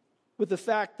with the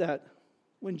fact that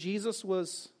when Jesus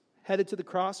was headed to the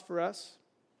cross for us,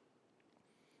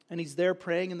 and he's there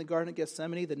praying in the Garden of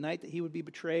Gethsemane the night that he would be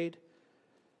betrayed,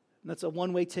 and that's a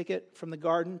one-way ticket from the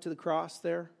garden to the cross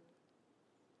there.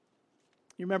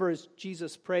 You remember as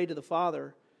Jesus prayed to the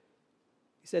Father,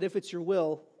 he said, if it's your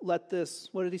will, let this,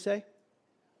 what did he say?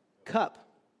 Cup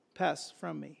pass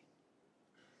from me.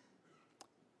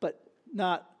 But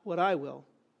not what I will,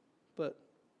 but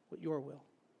what your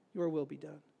will be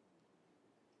done.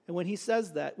 And when he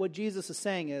says that, what Jesus is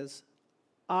saying is,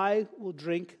 I will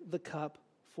drink the cup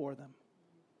for them.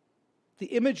 The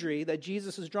imagery that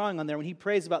Jesus is drawing on there when he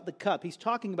prays about the cup, he's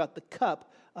talking about the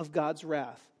cup of God's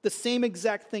wrath. The same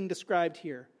exact thing described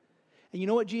here. And you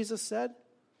know what Jesus said?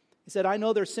 He said, I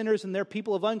know they're sinners and they're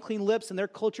people of unclean lips and their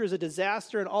culture is a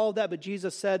disaster and all of that, but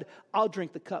Jesus said, I'll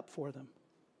drink the cup for them.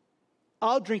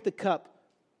 I'll drink the cup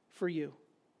for you.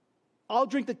 I'll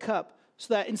drink the cup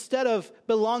so that instead of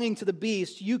belonging to the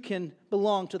beast, you can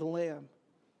belong to the Lamb.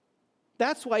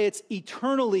 That's why it's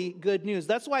eternally good news.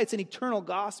 That's why it's an eternal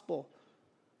gospel.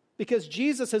 Because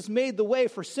Jesus has made the way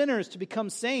for sinners to become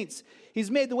saints.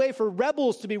 He's made the way for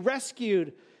rebels to be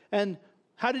rescued. And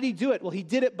How did he do it? Well, he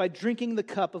did it by drinking the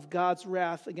cup of God's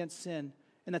wrath against sin.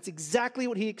 And that's exactly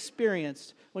what he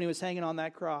experienced when he was hanging on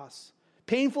that cross.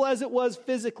 Painful as it was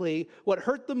physically, what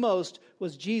hurt the most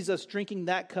was Jesus drinking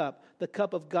that cup, the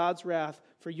cup of God's wrath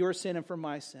for your sin and for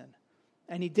my sin.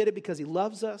 And he did it because he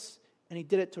loves us, and he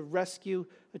did it to rescue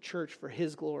a church for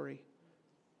his glory.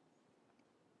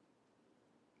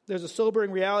 There's a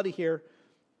sobering reality here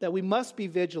that we must be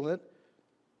vigilant,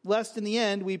 lest in the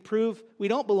end we prove we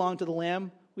don't belong to the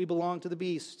Lamb, we belong to the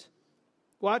beast.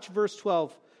 Watch verse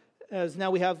 12, as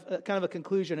now we have kind of a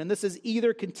conclusion. And this is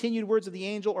either continued words of the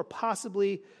angel or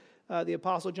possibly the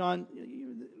Apostle John.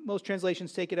 Most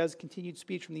translations take it as continued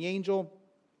speech from the angel.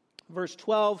 Verse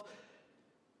 12,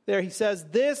 there he says,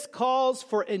 this calls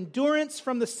for endurance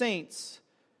from the saints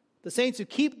who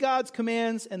keep God's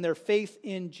commands and their faith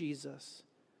in Jesus.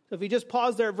 So if you just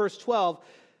pause there at verse 12,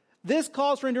 this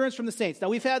calls for endurance from the saints. Now,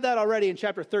 we've had that already in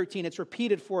chapter 13. It's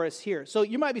repeated for us here. So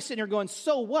you might be sitting here going,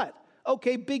 so what?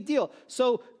 Okay, big deal.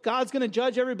 So God's going to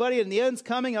judge everybody and the end's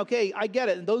coming. Okay, I get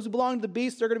it. And those who belong to the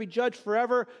beast, they're going to be judged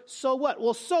forever. So what?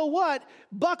 Well, so what?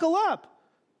 Buckle up.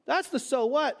 That's the so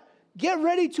what. Get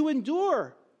ready to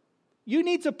endure. You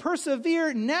need to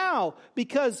persevere now,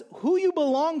 because who you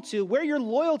belong to, where your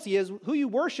loyalty is, who you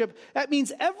worship, that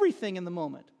means everything in the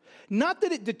moment. Not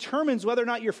that it determines whether or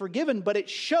not you're forgiven, but it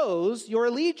shows your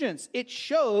allegiance. It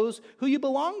shows who you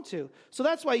belong to. So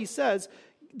that's why he says,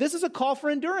 this is a call for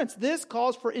endurance. This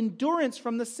calls for endurance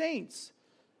from the saints.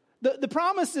 The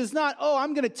promise is not, oh,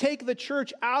 I'm going to take the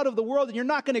church out of the world and you're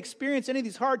not going to experience any of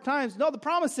these hard times. No, the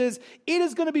promise is it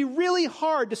is going to be really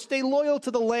hard to stay loyal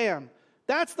to the Lamb.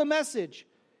 That's the message.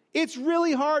 It's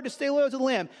really hard to stay loyal to the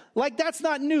Lamb. Like, that's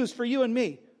not news for you and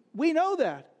me. We know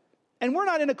that. And we're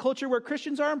not in a culture where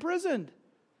Christians are imprisoned.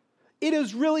 It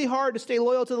is really hard to stay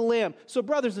loyal to the Lamb. So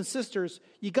brothers and sisters,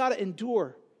 you got to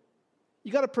endure.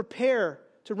 You got to prepare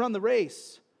to run the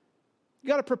race. You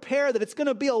got to prepare that it's going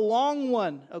to be a long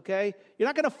one, okay? You're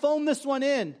not going to phone this one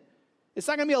in. It's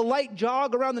not going to be a light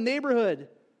jog around the neighborhood.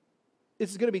 This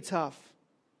is going to be tough.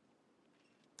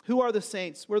 Who are the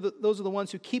saints? Those are the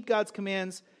ones who keep God's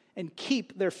commands and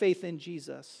keep their faith in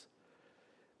Jesus.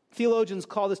 Theologians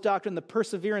call this doctrine the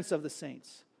perseverance of the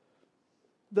saints.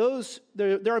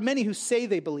 There are many who say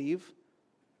they believe.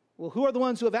 Well, who are the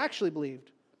ones who have actually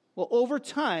believed? Well, over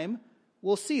time,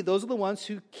 we'll see. Those are the ones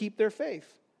who keep their faith.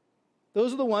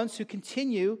 Those are the ones who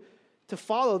continue to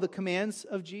follow the commands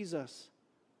of Jesus.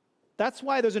 That's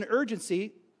why there's an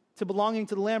urgency to belonging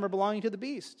to the Lamb or belonging to the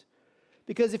beast.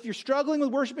 Because if you're struggling with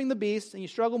worshiping the beast, and you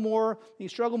struggle more, and you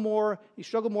struggle more, you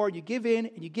struggle more, you give in,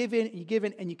 and you give in, and you give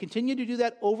in, and you continue to do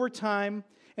that over time,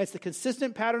 and it's the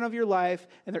consistent pattern of your life,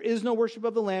 and there is no worship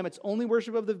of the Lamb, it's only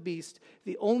worship of the beast,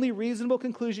 the only reasonable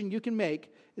conclusion you can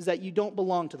make is that you don't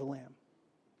belong to the Lamb.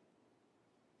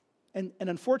 And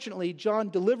unfortunately, John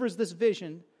delivers this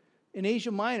vision in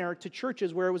Asia Minor to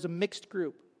churches where it was a mixed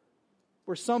group,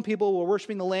 where some people were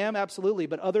worshiping the Lamb, absolutely,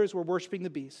 but others were worshiping the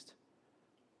beast.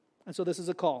 And so this is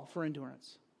a call for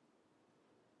endurance.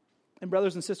 And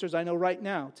brothers and sisters, I know right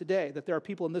now, today, that there are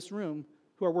people in this room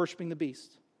who are worshiping the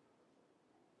beast.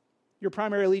 Your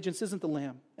primary allegiance isn't the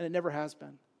Lamb, and it never has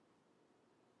been.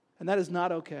 And that is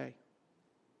not okay.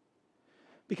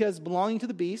 Because belonging to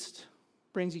the beast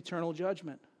brings eternal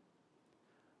judgment.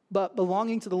 But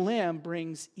belonging to the Lamb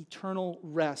brings eternal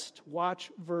rest.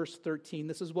 Watch verse 13.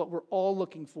 This is what we're all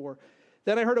looking for.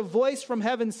 Then I heard a voice from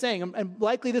heaven saying, and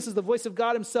likely this is the voice of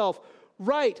God himself,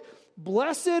 "Write,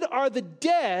 blessed are the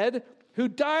dead who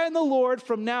die in the Lord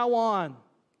from now on."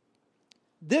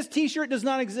 This t-shirt does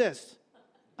not exist.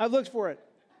 I've looked for it.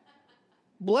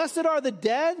 Blessed are the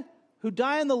dead who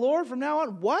die in the Lord from now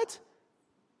on. What?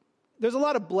 There's a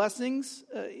lot of blessings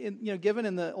given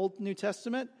in the Old New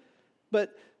Testament,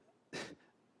 but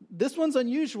this one's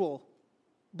unusual.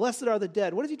 Blessed are the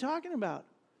dead. What is he talking about?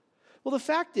 Well, the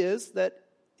fact is that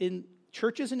in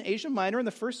churches in Asia Minor in the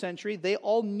first century, they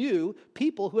all knew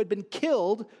people who had been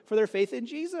killed for their faith in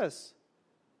Jesus.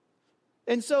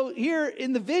 And so here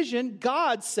in the vision,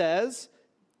 God says,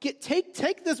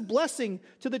 take this blessing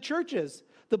to the churches.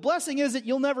 The blessing is that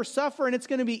you'll never suffer and it's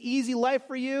going to be easy life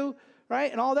for you,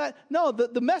 right? And all that. No,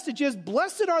 the message is,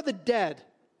 blessed are the dead.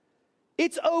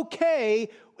 It's okay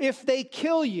if they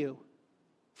kill you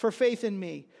for faith in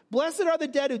me. Blessed are the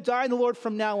dead who die in the Lord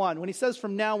from now on. When he says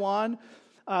from now on,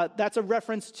 that's a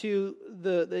reference to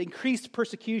the increased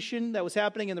persecution that was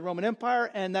happening in the Roman Empire,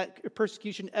 and that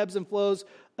persecution ebbs and flows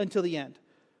until the end.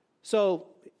 So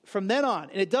from then on,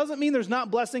 and it doesn't mean there's not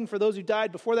blessing for those who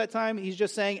died before that time. He's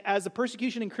just saying as the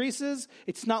persecution increases,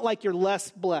 it's not like you're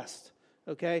less blessed,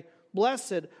 okay?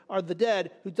 Blessed are the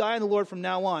dead who die in the Lord from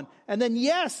now on. And then,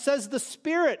 yes, says the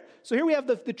Spirit. So here we have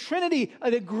the Trinity,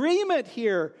 an agreement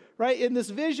here, right, in this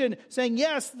vision, saying,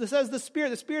 yes, this says the Spirit.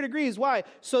 The Spirit agrees. Why?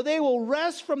 So they will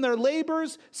rest from their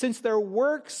labors, since their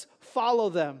works follow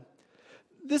them.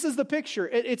 This is the picture.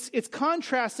 It's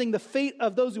contrasting the fate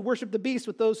of those who worship the beast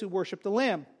with those who worship the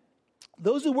Lamb.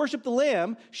 Those who worship the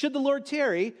Lamb, should the Lord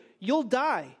tarry, you'll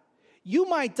die. You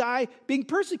might die being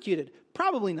persecuted.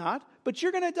 Probably not, but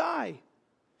you're going to die.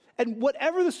 And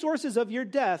whatever the sources of your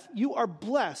death, you are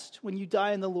blessed when you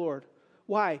die in the Lord.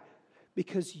 Why?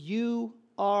 Because you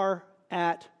are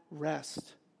at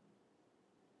rest.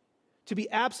 To be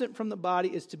absent from the body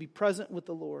is to be present with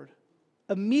the Lord.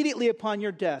 Immediately upon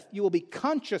your death, you will be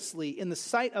consciously in the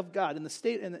sight of God, in the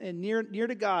state and near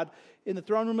to God, in the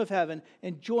throne room of heaven,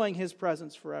 enjoying his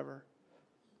presence forever.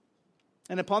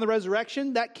 And upon the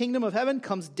resurrection, that kingdom of heaven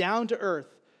comes down to earth.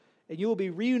 And you will be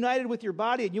reunited with your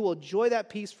body, and you will enjoy that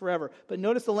peace forever. But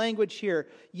notice the language here.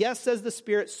 Yes, says the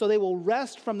Spirit, so they will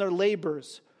rest from their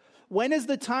labors. When is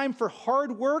the time for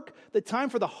hard work? The time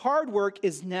for the hard work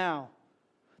is now.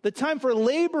 The time for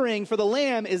laboring for the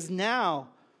Lamb is now.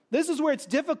 This is where it's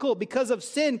difficult because of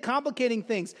sin complicating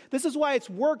things. This is why it's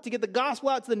work to get the gospel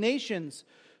out to the nations.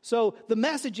 So the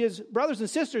message is, brothers and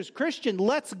sisters, Christian,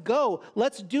 let's go.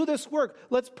 Let's do this work.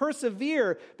 Let's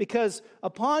persevere, because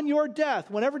upon your death,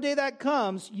 whenever day that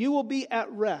comes, you will be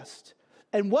at rest.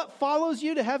 And what follows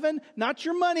you to heaven? Not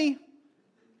your money,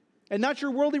 and not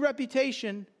your worldly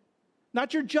reputation,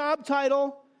 not your job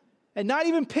title, and not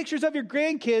even pictures of your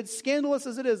grandkids, scandalous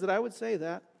as it is that I would say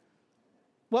that.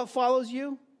 What follows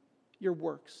you? Your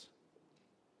works.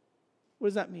 What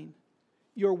does that mean?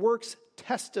 Your works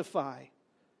testify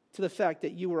to the fact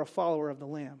that you were a follower of the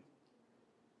Lamb.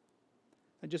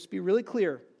 And just to be really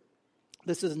clear,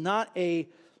 this is not a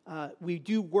we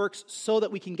do works so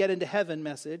that we can get into heaven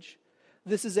message.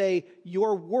 This is a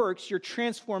your works, your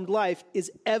transformed life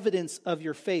is evidence of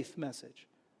your faith message,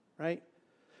 right?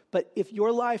 But if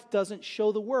your life doesn't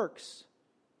show the works,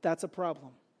 that's a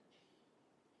problem.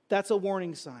 That's a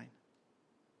warning sign.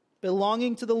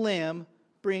 Belonging to the Lamb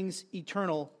brings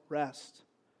eternal rest.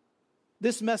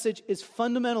 This message is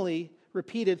fundamentally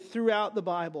repeated throughout the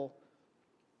Bible.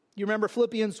 You remember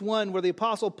Philippians 1, where the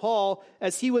Apostle Paul,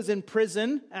 as he was in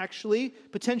prison, actually,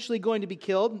 potentially going to be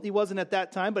killed. He wasn't at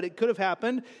that time, but it could have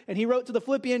happened. And he wrote to the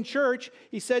Philippian church,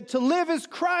 he said, to live is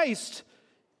Christ.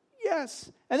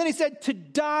 Yes. And then he said, to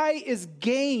die is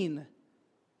gain.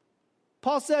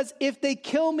 Paul says, if they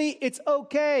kill me, it's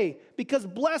okay, because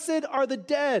blessed are the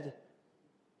dead.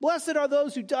 Blessed are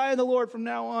those who die in the Lord from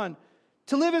now on.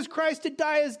 To live is Christ, to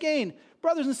die is gain.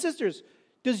 Brothers and sisters,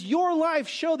 does your life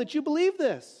show that you believe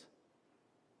this?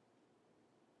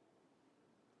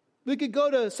 We could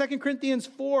go to 2 Corinthians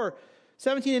 4,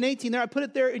 17 and 18 there. I put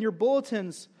it there in your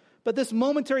bulletins. But this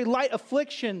momentary light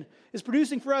affliction is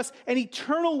producing for us an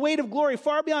eternal weight of glory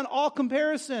far beyond all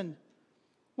comparison.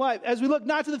 Why? As we look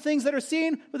not to the things that are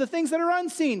seen, but the things that are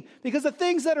unseen. Because the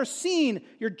things that are seen,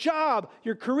 your job,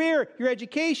 your career, your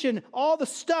education, all the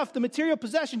stuff, the material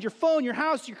possessions, your phone, your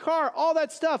house, your car, all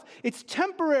that stuff, it's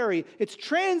temporary, it's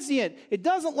transient, it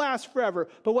doesn't last forever.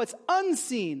 But what's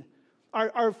unseen,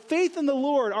 our faith in the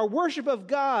Lord, our worship of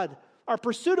God, our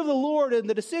pursuit of the Lord and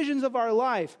the decisions of our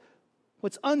life,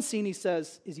 what's unseen, he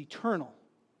says, is eternal.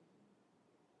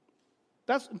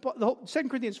 That's the whole 2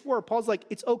 Corinthians 4, Paul's like,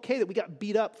 it's okay that we got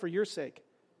beat up for your sake.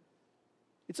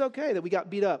 It's okay that we got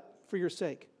beat up for your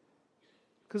sake.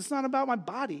 Because it's not about my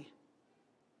body.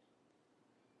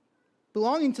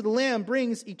 Belonging to the Lamb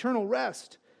brings eternal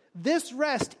rest. This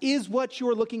rest is what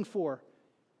you're looking for.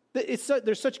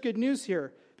 There's such good news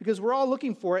here, because we're all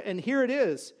looking for it, and here it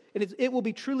is. And it will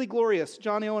be truly glorious.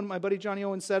 Johnny Owen, my buddy Johnny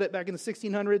Owen said it back in the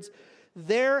 1600s.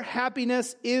 Their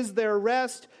happiness is their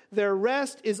rest. Their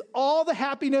rest is all the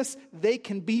happiness they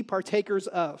can be partakers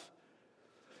of.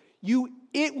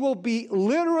 It will be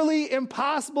literally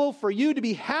impossible for you to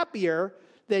be happier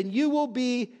than you will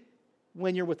be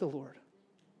when you're with the Lord.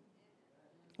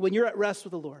 When you're at rest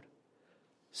with the Lord.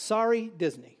 Sorry,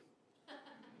 Disney.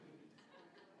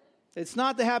 It's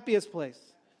not the happiest place.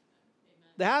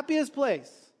 The happiest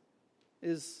place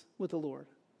is with the Lord.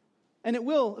 And it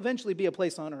will eventually be a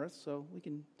place on earth, so we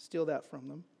can steal that from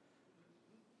them.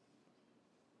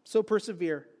 So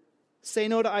persevere. Say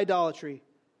no to idolatry.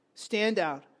 Stand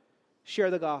out.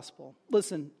 Share the gospel.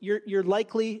 Listen, you're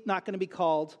likely not going to be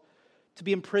called to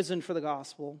be imprisoned for the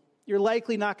gospel. You're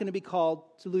likely not going to be called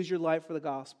to lose your life for the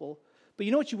gospel. But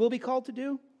you know what you will be called to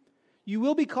do? You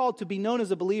will be called to be known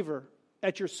as a believer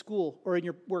at your school or in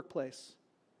your workplace.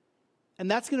 And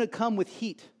that's going to come with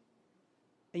heat.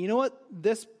 And you know what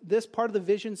this part of the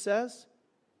vision says?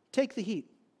 take the heat.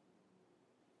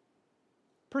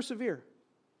 Persevere.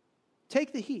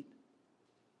 Take the heat.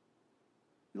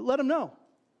 Let them know.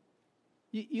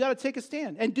 You got to take a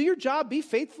stand and do your job. Be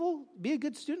faithful. Be a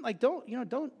good student. Like don't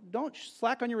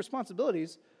slack on your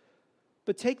responsibilities,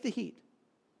 but take the heat.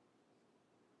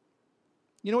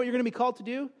 You know what you're going to be called to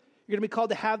do? You're going to be called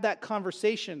to have that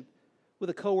conversation with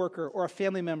a coworker or a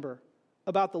family member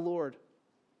about the Lord.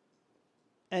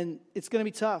 And it's going to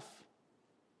be tough.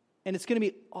 And it's going to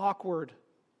be awkward.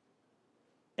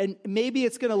 And maybe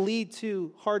it's going to lead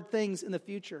to hard things in the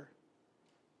future.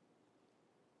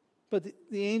 But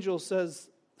the angel says,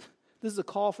 this is a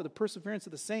call for the perseverance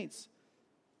of the saints.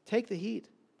 Take the heat.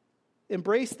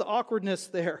 Embrace the awkwardness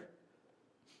there.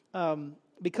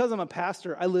 Because I'm a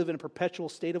pastor, I live in a perpetual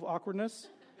state of awkwardness.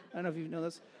 I don't know if you know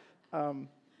this.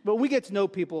 But we get to know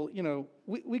people,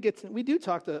 we do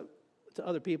talk to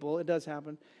other people. It does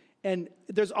happen. And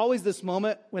there's always this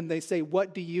moment when they say,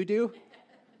 "What do you do?"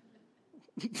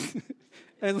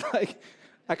 And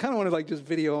I kind of want to just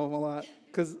video them a lot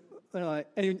because they're like,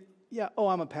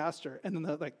 I'm a pastor. And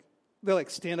then they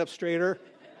stand up straighter,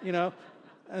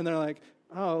 and they're like,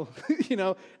 oh,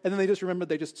 and then they just remember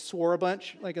they just swore a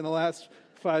bunch in the last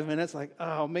 5 minutes,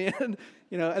 oh man, and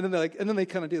then they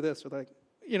kind of do this with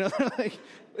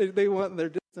they want their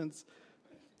distance.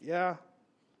 Yeah,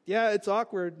 it's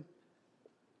awkward.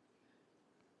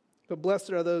 But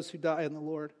blessed are those who die in the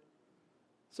Lord.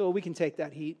 So we can take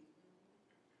that heat.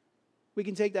 We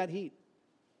can take that heat.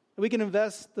 We can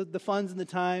invest the funds and the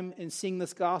time in seeing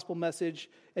this gospel message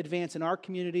advance in our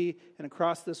community and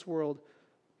across this world.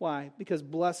 Why? Because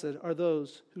blessed are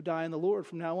those who die in the Lord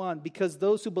from now on. Because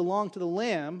those who belong to the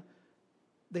Lamb,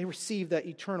 they receive that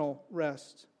eternal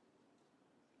rest.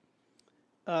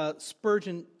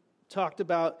 Spurgeon talked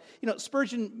about,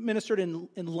 Spurgeon ministered in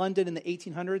London in the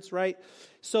 1800s, right?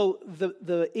 So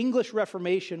the English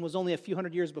Reformation was only a few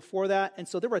hundred years before that, and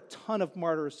so there were a ton of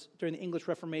martyrs during the English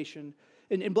Reformation.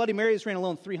 In Bloody Mary's reign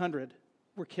alone, 300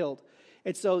 were killed.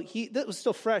 And so that was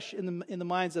still fresh in the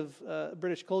minds of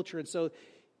British culture, and so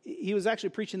he was actually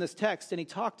preaching this text, and he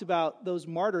talked about those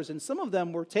martyrs, and some of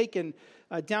them were taken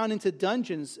down into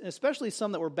dungeons, especially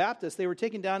some that were Baptists. They were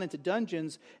taken down into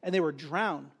dungeons, and they were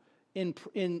drowned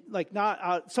not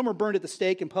out. Some were burned at the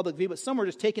stake in public view, but some were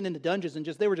just taken into dungeons and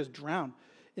they were just drowned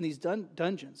in these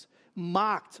dungeons,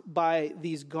 mocked by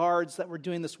these guards that were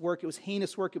doing this work. It was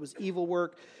heinous work. It was evil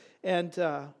work, and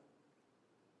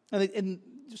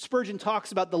Spurgeon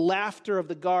talks about the laughter of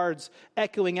the guards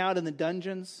echoing out in the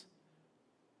dungeons.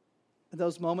 In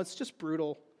those moments, just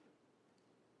brutal.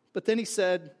 But then he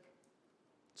said,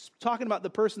 talking about the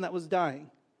person that was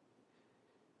dying,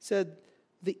 said,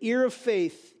 "The ear of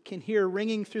faith can hear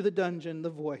ringing through the dungeon the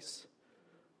voice,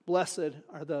 'Blessed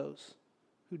are those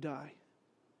who die.'"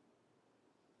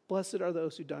 Blessed are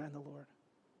those who die in the Lord.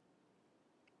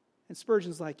 And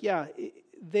Spurgeon's like,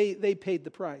 they paid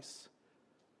the price.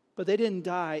 But they didn't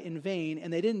die in vain,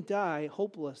 and they didn't die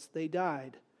hopeless. They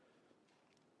died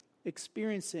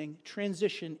experiencing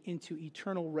transition into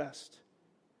eternal rest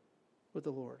with the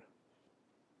Lord.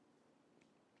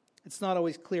 It's not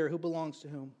always clear who belongs to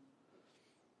whom,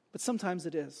 but sometimes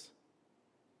it is.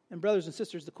 And brothers and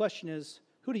sisters, the question is,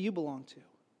 who do you belong to?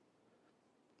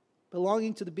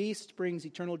 Belonging to the beast brings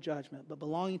eternal judgment, but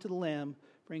belonging to the Lamb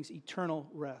brings eternal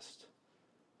rest.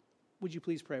 Would you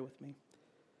please pray with me?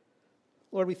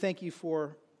 Lord, we thank you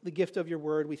for the gift of your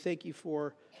word. We thank you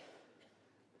for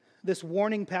this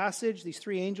warning passage, these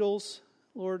three angels,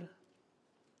 Lord,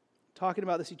 talking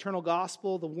about this eternal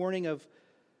gospel, the warning of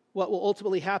what will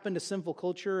ultimately happen to sinful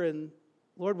culture, and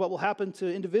Lord, what will happen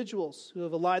to individuals who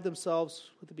have allied themselves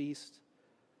with the beast.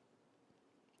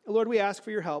 Lord, we ask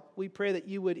for your help. We pray that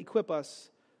you would equip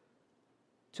us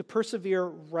to persevere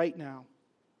right now.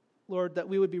 Lord, that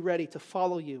we would be ready to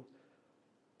follow you,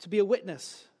 to be a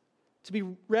witness, to be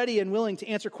ready and willing to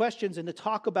answer questions and to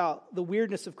talk about the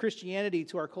weirdness of Christianity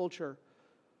to our culture.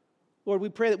 Lord, we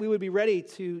pray that we would be ready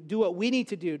to do what we need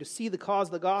to do to see the cause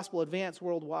of the gospel advance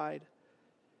worldwide.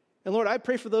 And Lord, I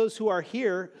pray for those who are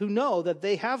here who know that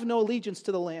they have no allegiance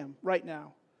to the Lamb right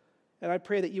now. And I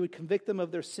pray that you would convict them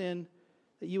of their sin,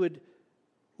 that you would,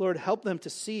 Lord, help them to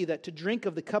see that to drink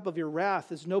of the cup of your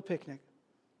wrath is no picnic.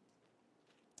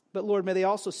 But Lord, may they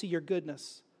also see your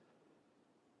goodness,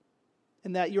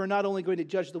 and that you are not only going to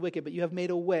judge the wicked, but you have made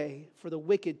a way for the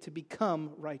wicked to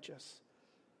become righteous.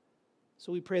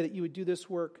 So we pray that you would do this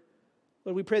work.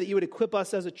 Lord, we pray that you would equip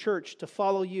us as a church to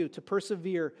follow you, to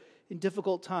persevere in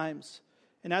difficult times,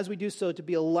 and as we do so, to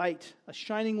be a light, a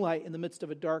shining light in the midst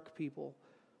of a dark people.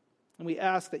 And we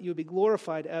ask that you would be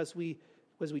glorified as we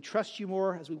trust you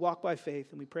more, as we walk by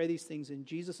faith, and we pray these things in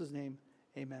Jesus' name.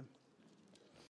 Amen.